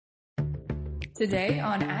Today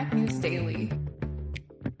on Ag News Daily.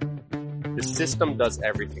 The system does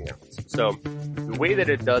everything else. So the way that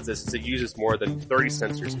it does this is it uses more than 30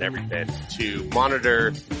 sensors in every bin to monitor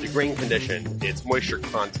the grain condition, its moisture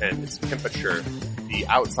content, its temperature, the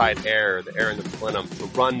outside air, the air in the plenum, to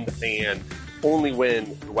run the fan only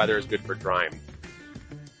when the weather is good for drying.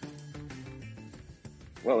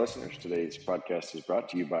 Well, listeners, today's podcast is brought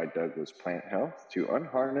to you by Douglas Plant Health. To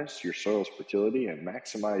unharness your soil's fertility and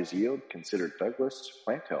maximize yield, consider Douglas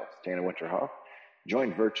Plant Health. Tanner Winterhoff,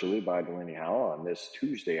 joined virtually by Delaney Howell on this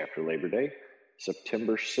Tuesday after Labor Day,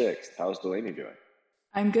 September 6th. How's Delaney doing?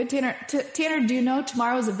 I'm good, Tanner. Tanner, do you know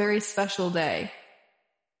tomorrow is a very special day?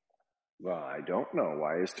 Well, I don't know.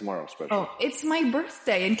 Why is tomorrow special? Oh, it's my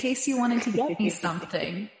birthday, in case you wanted to get me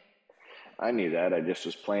something. I knew that. I just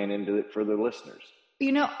was playing into it for the listeners.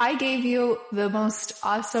 You know, I gave you the most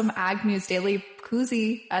awesome Ag News Daily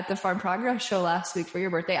koozie at the Farm Progress Show last week for your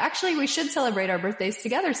birthday. Actually, we should celebrate our birthdays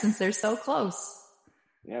together since they're so close.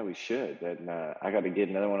 Yeah, we should. And I got to get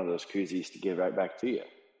another one of those koozies to give right back to you.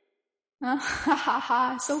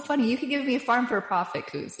 So funny. You could give me a Farm for Profit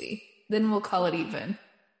koozie. Then we'll call it even.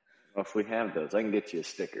 Well, if we have those, I can get you a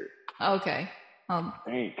sticker. Okay.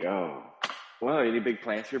 There you go. Well, any big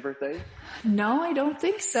plans for your birthday? No, I don't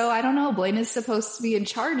think so. I don't know. Blaine is supposed to be in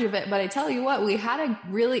charge of it, but I tell you what, we had a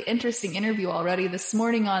really interesting interview already this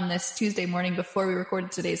morning on this Tuesday morning before we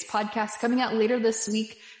recorded today's podcast, coming out later this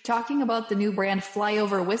week, talking about the new brand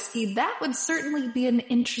Flyover Whiskey. That would certainly be an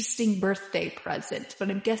interesting birthday present,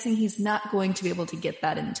 but I'm guessing he's not going to be able to get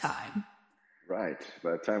that in time. Right.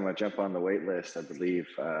 By the time I jump on the wait list, I believe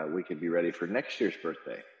we could be ready for next year's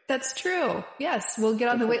birthday. That's true. Yes, we'll get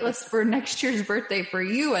on the wait list for next year's birthday for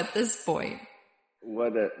you at this point.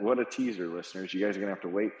 What a teaser, listeners. You guys are going to have to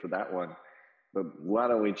wait for that one. But why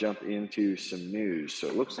don't we jump into some news? So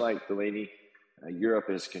it looks like, Delaney, Europe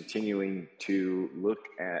is continuing to look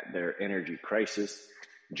at their energy crisis.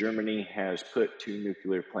 Germany has put 2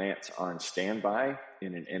 nuclear plants on standby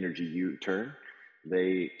in an energy U-turn.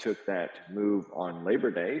 They took that move on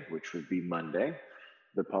Labor Day, which would be Monday.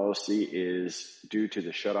 The policy is due to the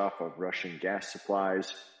shutoff of Russian gas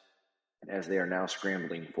supplies as they are now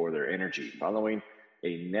scrambling for their energy. Following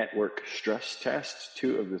a network stress test,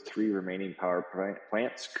 2 of the 3 remaining power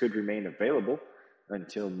plants could remain available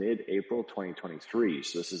until mid-April 2023.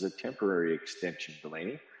 So this is a temporary extension,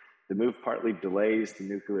 Delaney. The move partly delays the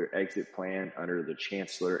nuclear exit plan under the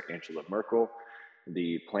Chancellor Angela Merkel.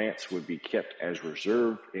 The plants would be kept as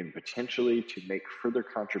reserve and potentially to make further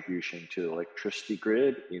contribution to the electricity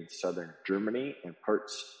grid in southern Germany and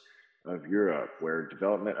parts of Europe, where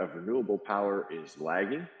development of renewable power is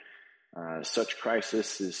lagging. Such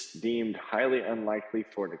crisis is deemed highly unlikely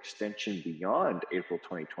for an extension beyond April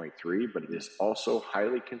 2023, but it is also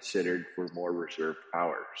highly considered for more reserve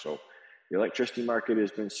power. So the electricity market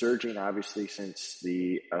has been surging, obviously, since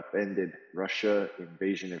the upended Russia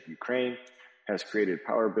invasion of Ukraine has created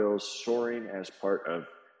power bills soaring as part of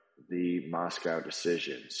the Moscow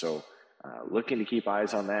decision. So looking to keep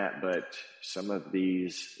eyes on that, but some of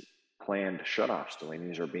these planned shutoffs,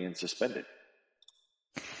 Delaney's, are being suspended.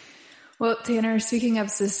 Well, Tanner, speaking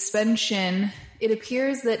of suspension, it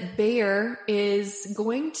appears that Bayer is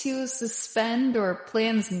going to suspend or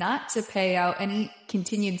plans not to pay out any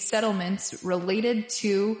continued settlements related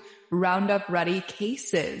to Roundup Ready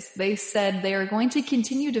cases. They said they are going to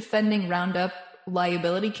continue defending Roundup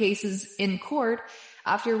liability cases in court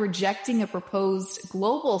after rejecting a proposed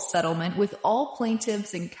global settlement with all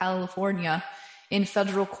plaintiffs in California in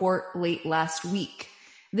federal court late last week.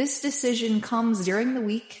 This decision comes during the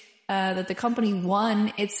week that the company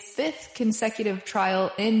won its 5th consecutive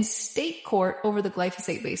trial in state court over the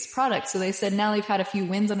glyphosate-based product. So they said now they've had a few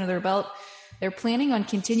wins under their belt. They're planning on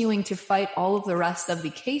continuing to fight all of the rest of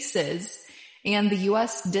the cases. And the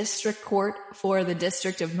U.S. District Court for the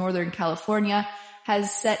District of Northern California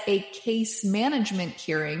has set a case management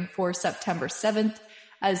hearing for September 7th,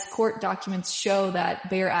 as court documents show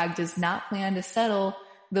that Bayer Ag does not plan to settle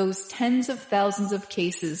those tens of thousands of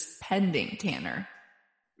cases pending, Tanner.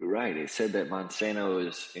 Right. It said that Monsanto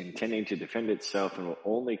is intending to defend itself and will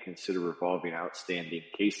only consider resolving outstanding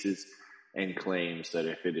cases and claims that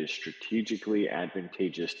if it is strategically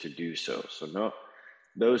advantageous to do so. So no,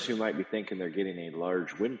 those who might be thinking they're getting a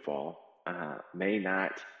large windfall may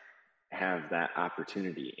not have that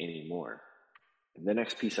opportunity anymore. The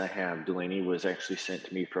next piece I have, Delaney, was actually sent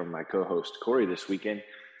to me from my co-host Corey this weekend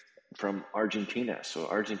from Argentina. So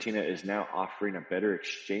Argentina is now offering a better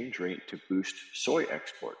exchange rate to boost soy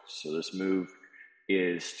exports. So this move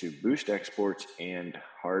is to boost exports and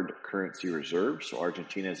hard currency reserves. So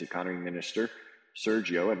Argentina's economy minister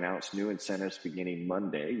Sergio announced new incentives beginning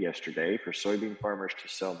yesterday, for soybean farmers to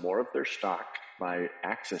sell more of their stock by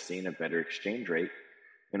accessing a better exchange rate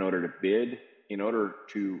in order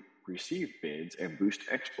to receive bids and boost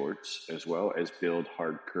exports, as well as build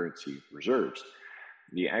hard currency reserves.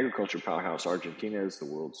 The agriculture powerhouse Argentina is the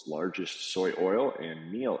world's largest soy oil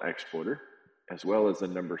and meal exporter, as well as the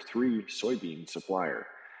number 3 soybean supplier.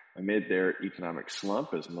 Amid their economic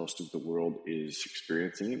slump, as most of the world is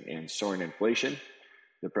experiencing, and soaring inflation,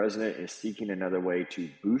 the president is seeking another way to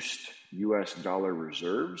boost U.S. dollar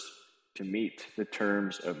reserves to meet the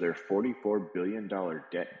terms of their $44 billion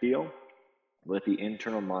debt deal with the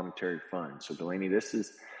Internal Monetary Fund. So, Delaney, this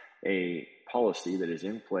is a policy that is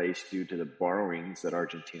in place due to the borrowings that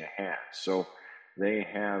Argentina has. So they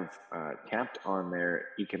have tapped on their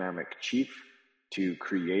economic chief to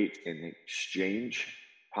create an exchange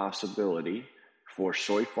possibility for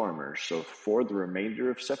soy farmers. So for the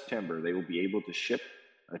remainder of September, they will be able to ship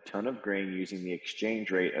a ton of grain using the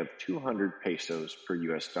exchange rate of 200 pesos per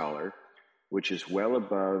US dollar, which is well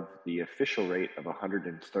above the official rate of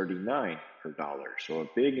 139 per dollar. So a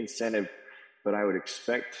big incentive, but I would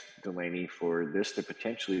expect, Delaney, for this to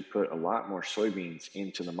potentially put a lot more soybeans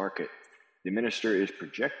into the market. The minister is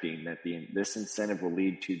projecting that this incentive will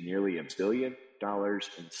lead to nearly $1 billion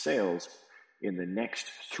in sales in the next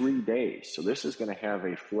 3 days. So this is going to have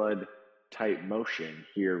a flood type motion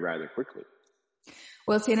here rather quickly.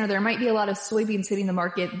 Well, Tanner, there might be a lot of soybeans hitting the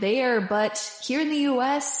market there, but here in the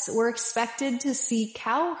U.S., we're expected to see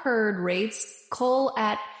cow herd rates cull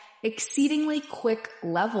at exceedingly quick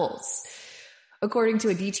levels. According to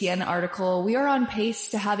a DTN article, we are on pace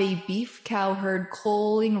to have a beef cow herd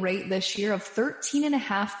culling rate this year of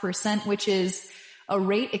 13.5%, which is a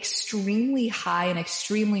rate extremely high and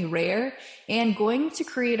extremely rare, and going to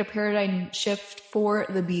create a paradigm shift for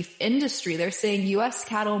the beef industry. They're saying U.S.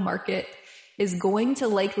 cattle market is going to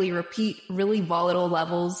likely repeat really volatile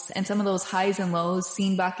levels and some of those highs and lows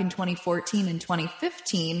seen back in 2014 and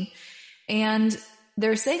 2015. And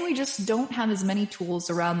they're saying we just don't have as many tools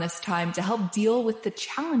around this time to help deal with the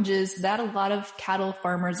challenges that a lot of cattle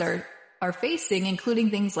farmers are facing,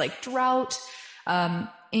 including things like drought,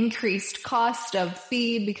 increased cost of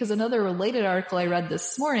feed, because another related article I read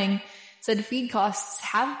this morning said feed costs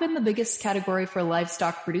have been the biggest category for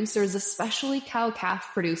livestock producers, especially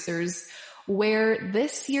cow-calf producers, where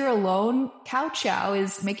this year alone, cow chow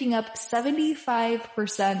is making up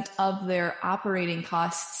 75% of their operating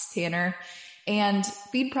costs, Tanner. And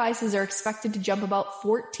feed prices are expected to jump about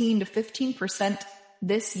 14 to 15%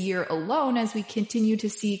 this year alone as we continue to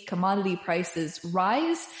see commodity prices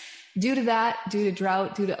rise. Due to that, due to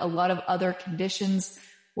drought, due to a lot of other conditions,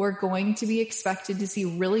 we're going to be expected to see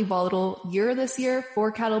really volatile year this year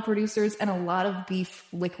for cattle producers and a lot of beef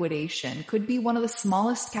liquidation. Could be one of the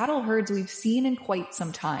smallest cattle herds we've seen in quite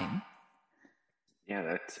some time. Yeah,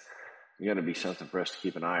 that's going to be something for us to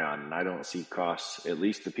keep an eye on. And I don't see costs, at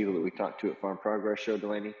least the people that we talked to at Farm Progress Show,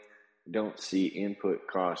 Delaney, don't see input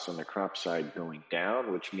costs on the crop side going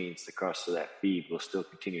down, which means the cost of that feed will still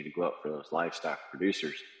continue to go up for those livestock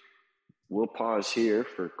producers. We'll pause here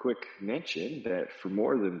for a quick mention that for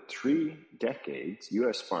more than 3 decades,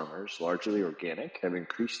 U.S. farmers, largely organic, have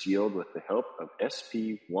increased yield with the help of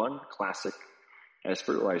SP1 Classic. As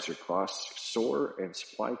fertilizer costs soar and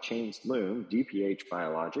supply chains loom, DPH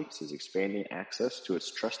Biologics is expanding access to its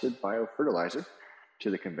trusted biofertilizer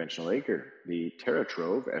to the conventional acre. The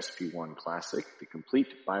TerraTrove SP1 Classic, the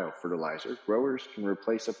complete biofertilizer, growers can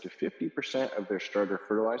replace up to 50% of their starter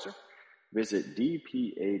fertilizer. Visit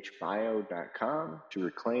dphbio.com to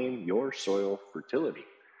reclaim your soil fertility.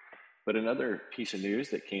 But another piece of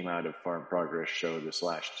news that came out of Farm Progress Show this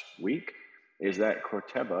last week is that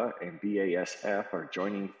Corteva and BASF are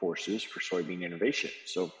joining forces for soybean innovation.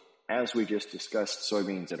 So as we just discussed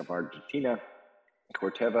soybeans out of Argentina,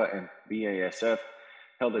 Corteva and BASF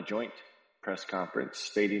held a joint press conference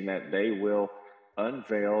stating that they will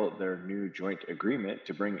unveil their new joint agreement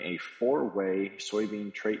to bring a 4-way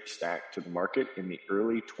soybean trait stack to the market in the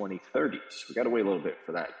early 2030s. We got to wait a little bit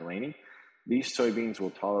for that, Delaney. These soybeans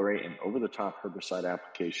will tolerate an over-the-top herbicide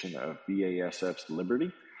application of BASF's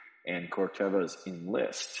Liberty and Corteva's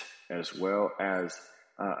Enlist, as well as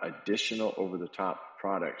additional over-the-top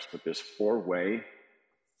products. But this 4-way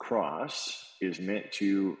cross is meant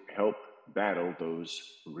to help battle those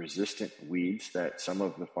resistant weeds that some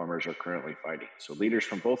of the farmers are currently fighting. So leaders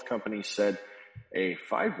from both companies said a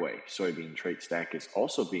 5-way soybean trait stack is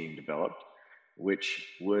also being developed, which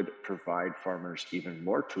would provide farmers even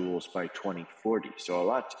more tools by 2040. So a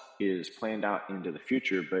lot is planned out into the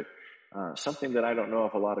future, but something that I don't know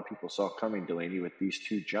if a lot of people saw coming, Delaney, with these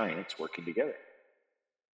two giants working together.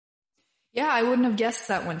 Yeah, I wouldn't have guessed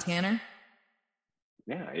that one, Tanner.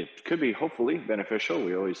 Yeah, it could be hopefully beneficial.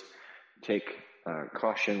 We always take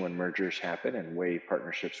caution when mergers happen and way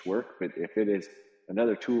partnerships work. But if it is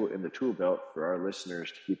another tool in the tool belt for our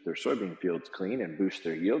listeners to keep their soybean fields clean and boost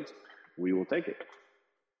their yields, we will take it.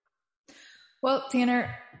 Well,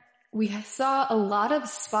 Tanner, we saw a lot of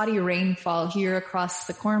spotty rainfall here across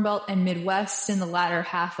the Corn Belt and Midwest in the latter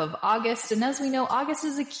half of August. And as we know, August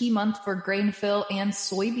is a key month for grain fill and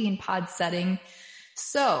soybean pod setting.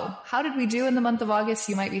 So how did we do in the month of August?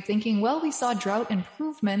 You might be thinking, well, we saw drought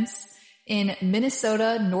improvements in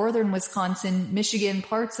Minnesota, northern Wisconsin, Michigan,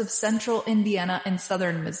 parts of central Indiana, and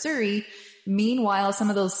southern Missouri. Meanwhile, some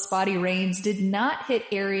of those spotty rains did not hit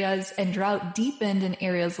areas, and drought deepened in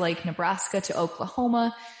areas like Nebraska to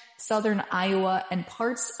Oklahoma, southern Iowa, and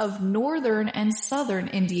parts of northern and southern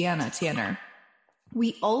Indiana, Tanner.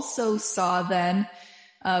 We also saw then,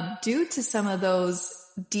 due to some of those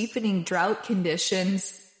deepening drought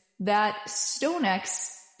conditions, that StoneX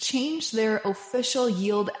changed their official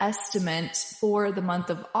yield estimate for the month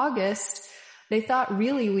of August. They thought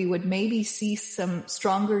really we would maybe see some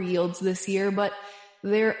stronger yields this year, but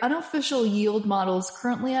their unofficial yield model is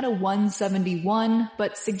currently at a 171,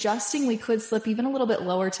 but suggesting we could slip even a little bit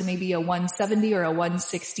lower to maybe a 170 or a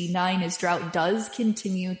 169 as drought does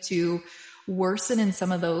continue to worsen in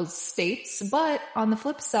some of those states. But on the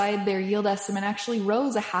flip side, their yield estimate actually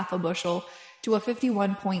rose a half a bushel to a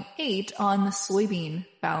 51.8 on the soybean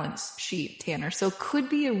balance sheet, Tanner. So could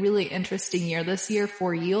be a really interesting year this year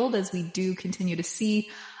for yield, as we do continue to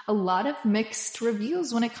see a lot of mixed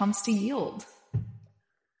reviews when it comes to yield.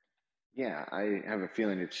 Yeah, I have a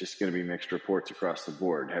feeling it's just going to be mixed reports across the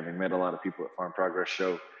board. Having met a lot of people at Farm Progress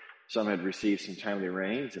Show, some had received some timely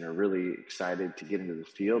rains and are really excited to get into the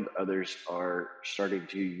field. Others are starting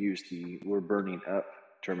to use the "we're burning up"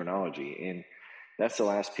 terminology. And that's the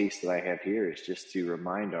last piece that I have here, is just to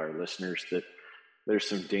remind our listeners that there's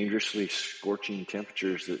some dangerously scorching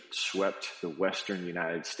temperatures that swept the western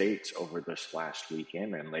United States over this last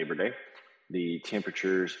weekend and Labor Day. The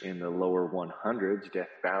temperatures in the lower 100s,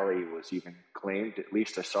 Death Valley was even claimed, at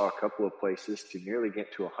least I saw a couple of places, to nearly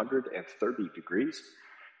get to 130 degrees.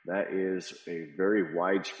 That is a very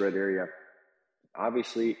widespread area.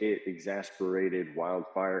 Obviously, it exacerbated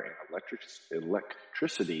wildfire and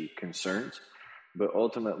electricity concerns, but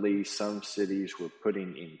ultimately some cities were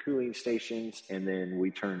putting in cooling stations, and then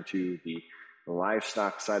we turn to the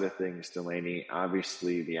livestock side of things, Delaney.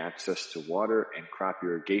 Obviously, the access to water and crop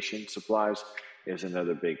irrigation supplies is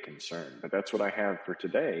another big concern. But that's what I have for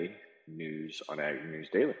today, news on Ag News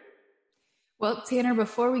Daily. Well, Tanner,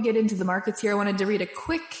 before we get into the markets here, I wanted to read a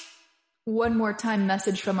quick one more time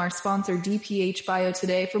message from our sponsor, DPH Bio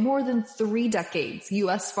today. For more than 3 decades,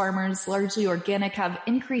 U.S. farmers, largely organic, have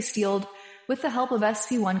increased yield with the help of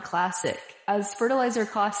SP1 Classic. As fertilizer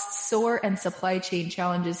costs soar and supply chain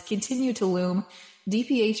challenges continue to loom,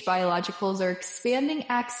 DPH Biologicals are expanding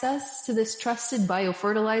access to this trusted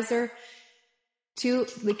biofertilizer to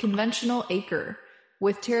the conventional acre.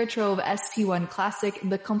 With TerraTrove SP1 Classic,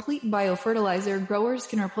 the complete biofertilizer, growers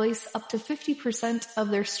can replace up to 50% of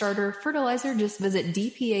their starter fertilizer. Just visit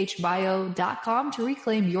dphbio.com to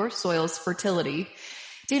reclaim your soil's fertility.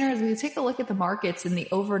 Tanner, as we take a look at the markets in the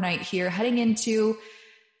overnight here, heading into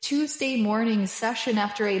Tuesday morning session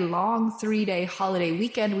after a long 3-day holiday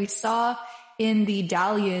weekend, we saw in the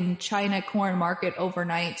Dalian China corn market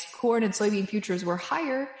overnight, corn and soybean futures were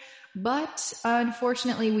higher, but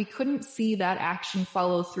unfortunately we couldn't see that action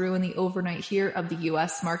follow through in the overnight here of the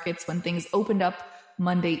U.S. markets when things opened up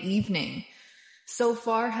Monday evening. So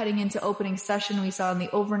far, heading into opening session, we saw in the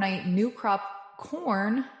overnight new crop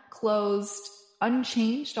corn closed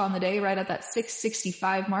unchanged on the day, right at that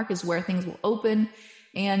 665 mark is where things will open.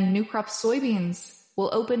 And new crop soybeans will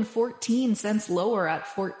open 14 cents lower at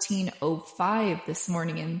 14.05 this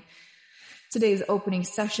morning in today's opening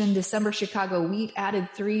session. December Chicago wheat added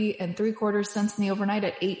 3 3/4 cents in the overnight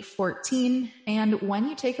at 8.14. And when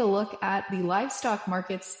you take a look at the livestock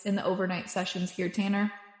markets in the overnight sessions here,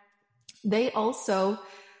 Tanner, they also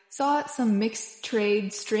saw some mixed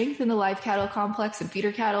trade strength in the live cattle complex and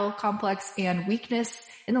feeder cattle complex, and weakness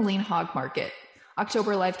in the lean hog market.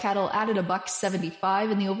 October live cattle added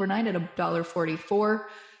 $1.75 in the overnight at $1.44.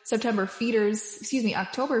 October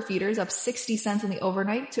feeders up 60 cents in the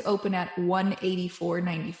overnight to open at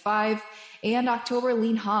 $184.95. And October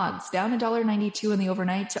lean hogs down $1.92 in the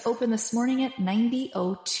overnight to open this morning at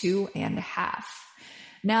 $90.02.5.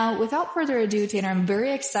 Now, without further ado, Tanner, I'm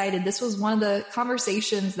very excited. This was one of the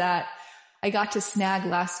conversations that I got to snag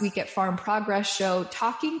last week at Farm Progress Show,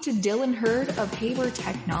 talking to Dylan Hurd of Haber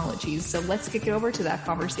Technologies. So let's kick it over to that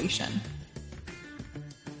conversation.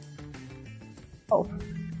 Oh.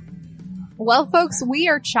 Well, folks, we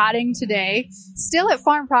are chatting today, still at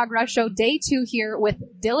Farm Progress Show, day 2 here with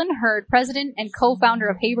Dylan Hurd, president and co-founder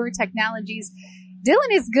of Haber Technologies.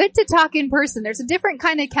 Dylan, is good to talk in person. There's a different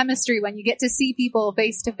kind of chemistry when you get to see people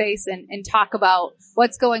face to face and talk about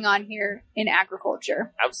what's going on here in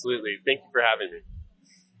agriculture. Absolutely. Thank you for having me.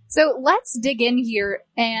 So let's dig in here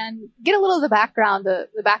and get a little of the background, the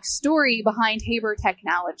backstory behind Haber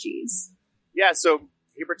Technologies. Yeah, so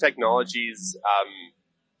Haber Technologies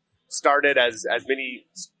started as many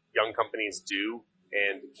young companies do,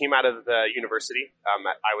 and came out of the university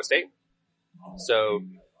at Iowa State. So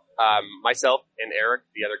myself and Eric,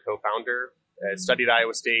 the other co-founder, studied at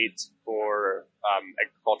Iowa State for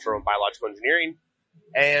agricultural and biological engineering.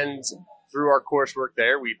 And through our coursework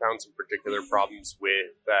there, we found some particular problems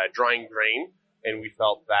with drying grain, and we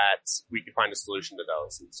felt that we could find a solution to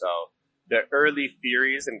those. And so the early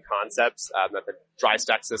theories and concepts that the dry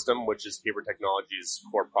stack system, which is Haber Technologies'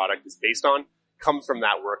 core product, is based on, comes from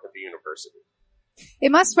that work at the university.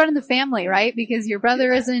 It must run in the family, right? Because your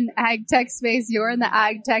brother is in ag tech space, you're in the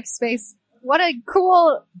ag tech space. What a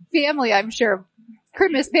cool family, I'm sure.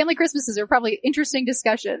 Family Christmases are probably interesting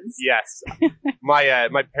discussions. Yes. My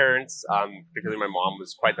parents, particularly my mom,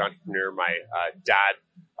 was quite the entrepreneur. My dad,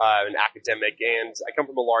 an academic, and I come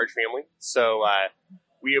from a large family. So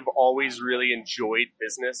we have always really enjoyed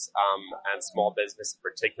business, and small business in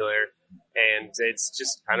particular. And it's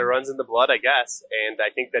just kind of runs in the blood, I guess. And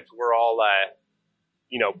I think that we're all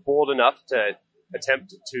bold enough to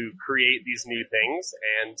attempt to create these new things.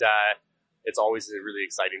 And it's always a really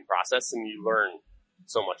exciting process, and you learn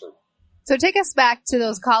so much of it. So take us back to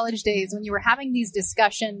those college days when you were having these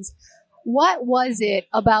discussions. What was it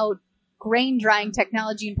about grain drying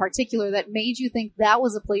technology in particular that made you think that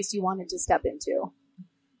was a place you wanted to step into?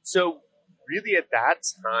 So really at that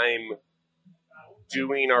time,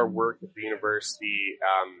 doing our work at the university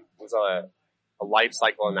was a life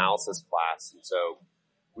cycle analysis class. And so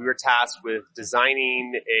we were tasked with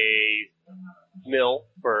designing a mill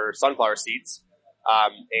for sunflower seeds.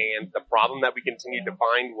 And the problem that we continued to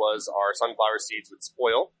find was our sunflower seeds would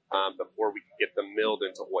spoil before we could get them milled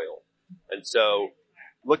into oil. And so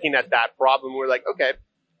looking at that problem, we're like, okay,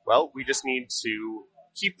 well, we just need to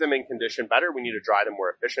keep them in condition better. We need to dry them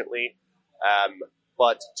more efficiently.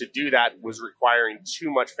 But to do that was requiring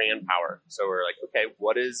too much fan power. So we're like, okay,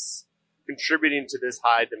 what is contributing to this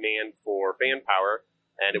high demand for fan power?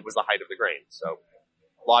 And it was the height of the grain. So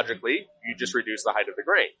logically, you just reduce the height of the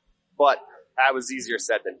grain. But that was easier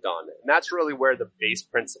said than done. And that's really where the base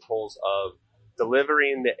principles of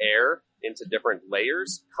delivering the air into different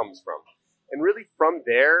layers comes from. And really from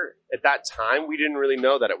there, at that time, we didn't really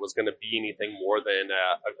know that it was going to be anything more than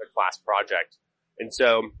a class project. And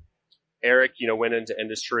so Eric, went into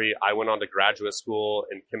industry. I went on to graduate school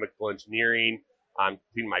in chemical engineering,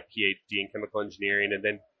 completing my PhD in chemical engineering. And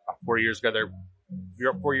then 4 years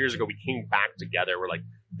ago, we came back together. We're like,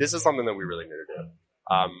 this is something that we really need to do.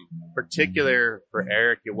 Particular for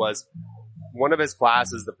Eric, it was one of his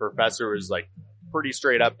classes, the professor was like pretty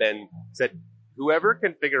straight up and said, whoever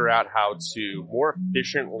can figure out how to more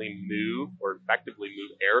efficiently move or effectively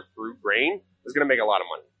move air through grain is going to make a lot of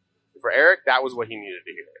money. For Eric, that was what he needed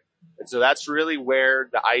to hear. And so that's really where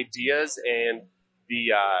the ideas and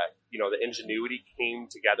the ingenuity came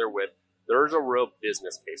together with, there's a real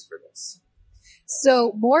business case for this.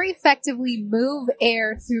 So more effectively move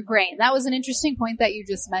air through grain. That was an interesting point that you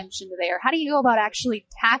just mentioned there. How do you go about actually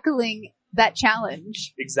tackling that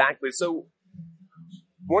challenge? Exactly. So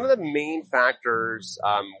one of the main factors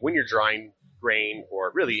when you're drying grain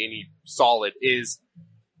or really any solid is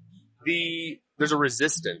there's a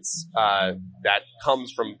resistance that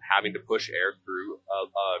comes from having to push air through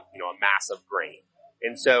a mass of grain.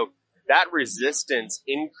 And so that resistance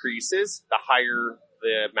increases the higher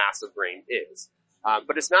the mass of grain is.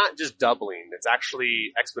 But it's not just doubling. It's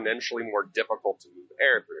actually exponentially more difficult to move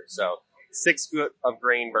air through. So 6 foot of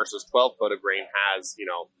grain versus 12 foot of grain has,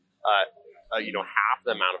 half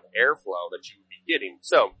the amount of airflow that you would be getting.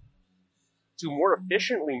 So to more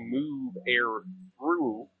efficiently move air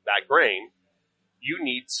through that grain, you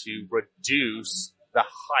need to reduce the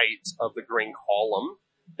height of the grain column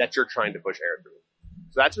that you're trying to push air through.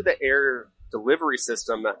 So that's what the air delivery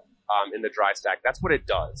system in the dry stack, that's what it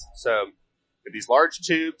does. So with these large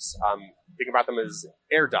tubes, think about them as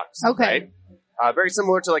air ducts. Okay. Right? Very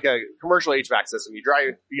similar to like a commercial HVAC system. You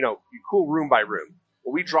dry, you cool room by room.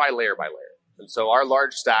 Well, we dry layer by layer. And so our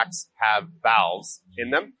large stacks have valves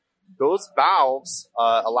in them. Those valves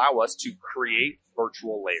allow us to create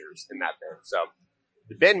virtual layers in that bin. So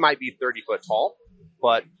the bin might be 30 foot tall,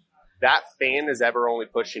 but that fan is ever only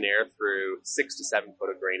pushing air through 6 to 7 foot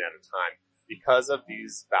of grain at a time, because of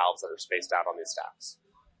these valves that are spaced out on these stacks.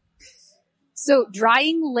 So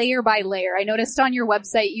drying layer by layer, I noticed on your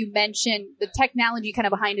website you mentioned the technology kind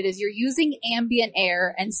of behind it is you're using ambient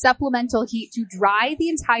air and supplemental heat to dry the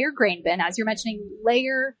entire grain bin, as you're mentioning,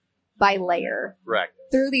 layer by layer. Correct.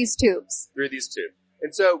 Through these tubes.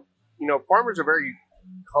 And so, farmers are very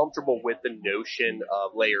comfortable with the notion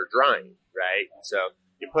of layer drying, right? So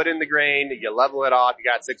you put in the grain, you level it off, you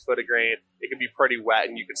got 6 foot of grain, it can be pretty wet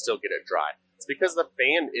and you can still get it dry. It's because the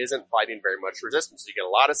fan isn't fighting very much resistance. You get a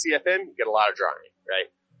lot of CFM, you get a lot of drying,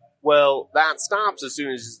 right? Well, that stops as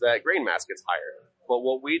soon as that grain mass gets higher. But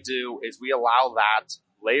what we do is we allow that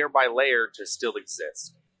layer by layer to still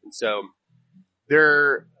exist. And so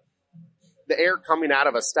the air coming out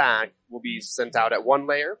of a stack will be sent out at one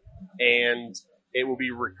layer and it will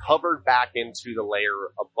be recovered back into the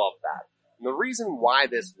layer above that. And the reason why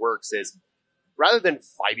this works is rather than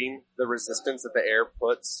fighting the resistance that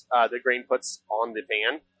the grain puts on the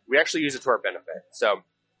fan, we actually use it to our benefit. So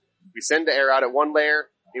we send the air out at one layer.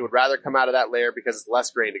 It would rather come out of that layer because it's less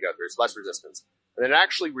grain to go through. It's less resistance. And then it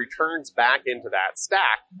actually returns back into that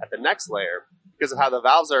stack at the next layer because of how the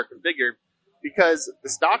valves are configured, because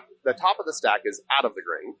the top of the stack is out of the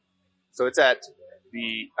grain. So it's at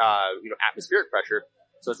the, atmospheric pressure.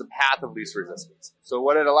 So it's a path of least resistance. So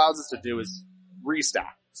what it allows us to do is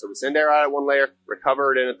restack. So we send air out at one layer,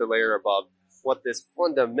 recover it in at the layer above. What this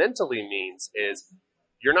fundamentally means is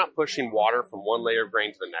you're not pushing water from one layer of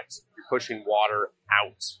grain to the next. You're pushing water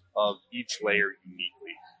out of each layer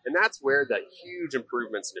uniquely. And that's where the huge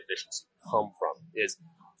improvements in efficiency come from, is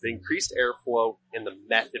the increased airflow and the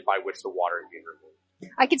method by which the water is being removed.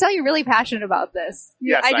 I can tell you're really passionate about this.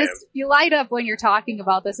 Yes, I am. You light up when you're talking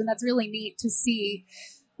about this, and that's really neat to see.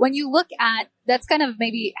 When you look at, that's kind of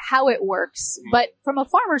maybe how it works, but from a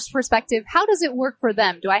farmer's perspective, how does it work for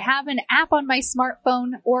them? Do I have an app on my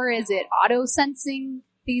smartphone, or is it auto-sensing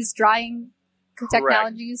these drying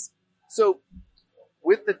technologies? So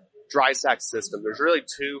with the dry stack system, there's really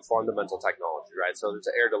two fundamental technologies, right? So there's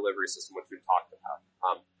the air delivery system, which we've talked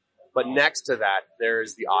about. But next to that,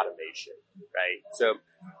 there's the automation, right? So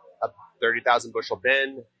a 30,000 bushel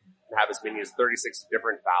bin can have as many as 36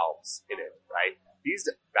 different valves in it, right? These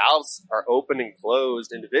valves are open and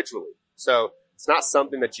closed individually. So it's not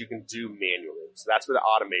something that you can do manually. So that's where the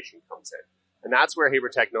automation comes in. And that's where Haber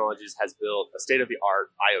Technologies has built a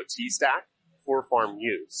state-of-the-art IoT stack for farm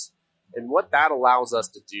use. And what that allows us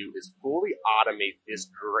to do is fully automate this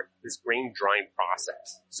grain drying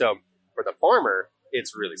process. So for the farmer,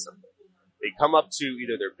 it's really simple. They come up to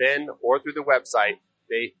either their bin or through the website.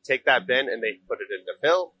 They take that bin and they put it into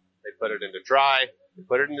fill, they put it into dry, they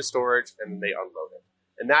put it into storage, and then they unload it.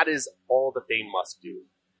 And that is all that they must do.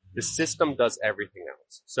 The system does everything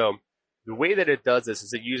else. So the way that it does this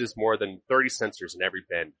is it uses more than 30 sensors in every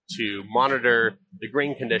bin to monitor the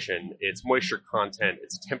grain condition, its moisture content,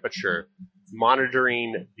 its temperature. It's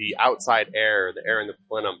monitoring the outside air, the air in the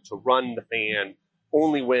plenum, to run the fan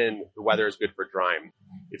only when the weather is good for drying.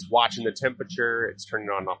 It's watching the temperature, it's turning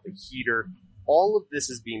on and off the heater. All of this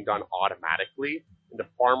is being done automatically, and the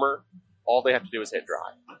farmer, all they have to do is hit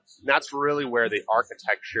dry. And that's really where the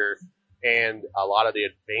architecture and a lot of the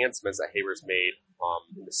advancements that Haber's made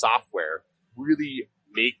in the software really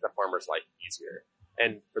make the farmer's life easier.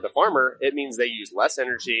 And for the farmer, it means they use less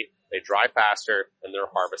energy, they dry faster, and their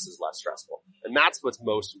harvest is less stressful. And that's what's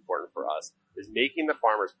most important for us, is making the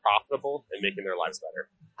farmers profitable and making their lives better.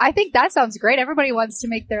 I think that sounds great. Everybody wants to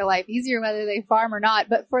make their life easier, whether they farm or not.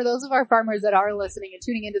 But for those of our farmers that are listening and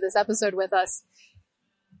tuning into this episode with us,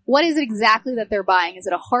 what is it exactly that they're buying? Is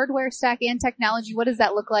it a hardware stack and technology? What does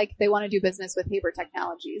that look like if they want to do business with Haber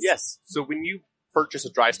Technologies? Yes. So when you purchase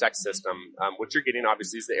a dry stack system, what you're getting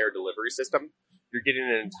obviously is the air delivery system. You're getting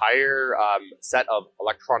an entire set of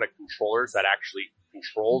electronic controllers that actually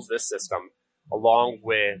controls this system, along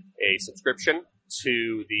with a subscription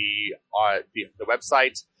to the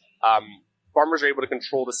website. Farmers are able to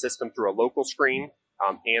control the system through a local screen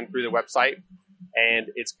and through the website, and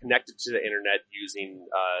it's connected to the internet using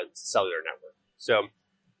cellular network. So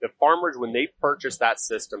the farmers, when they purchase that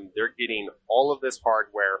system, they're getting all of this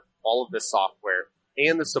hardware, all of this software,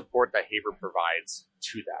 and the support that Haber provides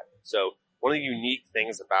to that. So one of the unique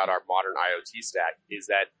things about our modern IoT stack is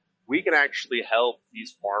that we can actually help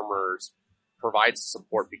these farmers provide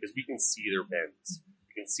support because we can see their bins.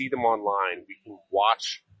 We can see them online. We can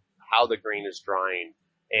watch how the grain is drying,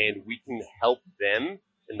 and we can help them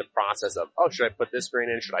in the process of, should I put this grain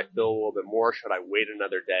in? Should I fill a little bit more? Should I wait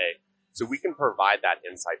another day? So we can provide that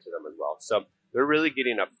insight to them as well. So they're really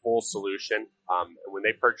getting a full solution. And when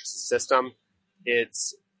they purchase the system,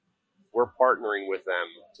 it's we're partnering with them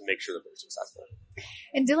to make sure that they're successful.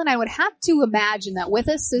 And Dylan, I would have to imagine that with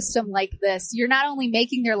a system like this, you're not only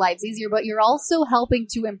making their lives easier, but you're also helping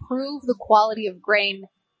to improve the quality of grain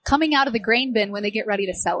coming out of the grain bin when they get ready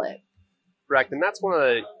to sell it. Correct. And that's one of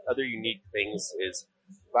the other unique things is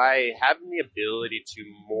by having the ability to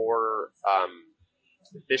more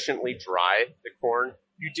efficiently dry the corn,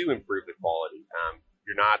 you do improve the quality.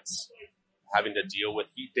 You're not having to deal with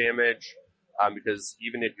heat damage because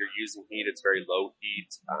even if you're using heat, it's very low heat.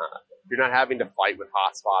 You're not having to fight with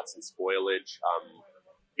hot spots and spoilage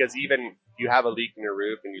because even if you have a leak in your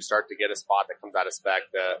roof and you start to get a spot that comes out of spec,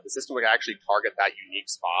 the system will actually target that unique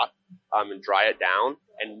spot and dry it down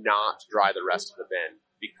and not dry the rest of the bin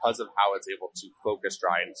because of how it's able to focus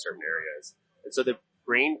dry in certain areas. And so the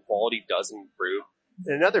grain quality does improve.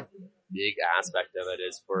 And another big aspect of it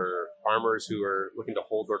is for farmers who are looking to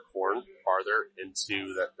hold their corn farther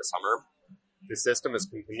into the summer, the system is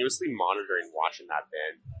continuously monitoring, watching that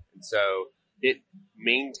bin. And so it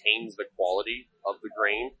maintains the quality of the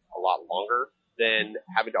grain a lot longer than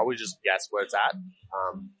having to always just guess what it's at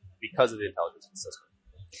because of the intelligence of the system.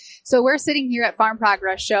 So we're sitting here at Farm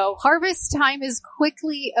Progress Show. Harvest time is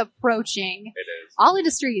quickly approaching. It is. All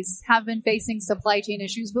industries have been facing supply chain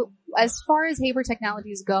issues, but as far as Haber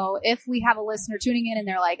Technologies go, if we have a listener tuning in and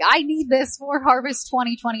they're like, I need this for Harvest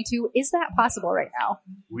 2022, is that possible right now?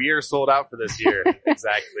 We are sold out for this year.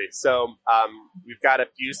 Exactly. So we've got a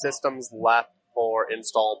few systems left for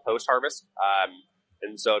install post-harvest.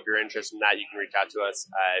 And so if you're interested in that, you can reach out to us.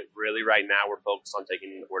 Really right now, we're focused on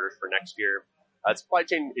taking orders for next year. Supply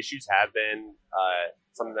chain issues have been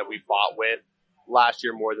something that we fought with last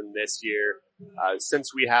year more than this year.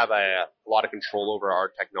 Since we have a lot of control over our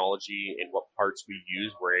technology and what parts we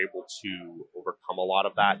use, we're able to overcome a lot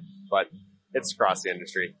of that. But it's across the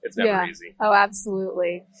industry. It's never easy. Oh,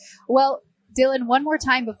 absolutely. Well, Dylan, one more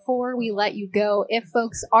time before we let you go, if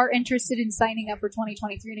folks are interested in signing up for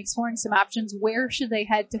 2023 and exploring some options, where should they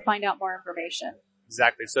head to find out more information?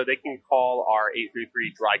 Exactly. So they can call our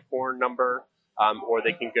 833 dry corn number. Or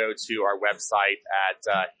they can go to our website at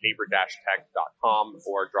haber-tech.com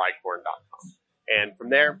or drycorn.com. And from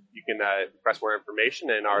there, you can request more information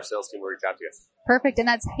and our sales team will reach out to you. Perfect. And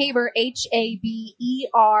that's Haber,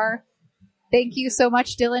 Haber. Thank you so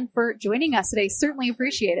much, Dylan, for joining us today. Certainly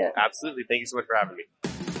appreciate it. Absolutely. Thank you so much for having me.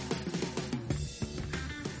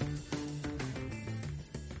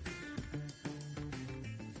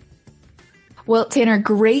 Well, Tanner,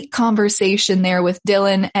 great conversation there with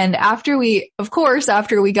Dylan. And after we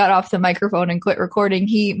got off the microphone and quit recording,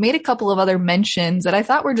 he made a couple of other mentions that I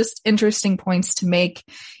thought were just interesting points to make.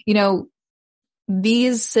 You know,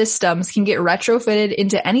 these systems can get retrofitted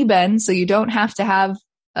into any bin, so you don't have to have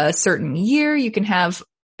a certain year. You can have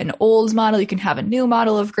an old model, you can have a new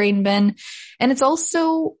model of grain bin. And it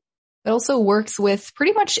also works with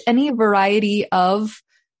pretty much any variety of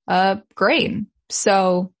grain.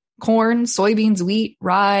 So corn, soybeans, wheat,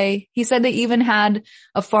 rye. He said they even had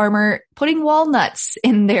a farmer putting walnuts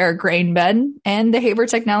in their grain bin, and the Haber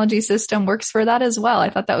technology system works for that as well.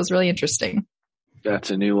 I thought that was really interesting.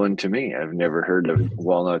 That's a new one to me. I've never heard of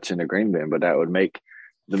walnuts in a grain bin, but that would make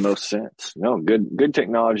the most sense. No, good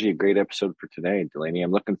technology. A great episode for today, Delaney.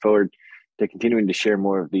 I'm looking forward to continuing to share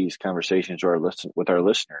more of these conversations with our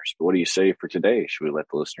listeners. But what do you say for today? Should we let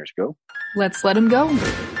the listeners go? Let's let them go.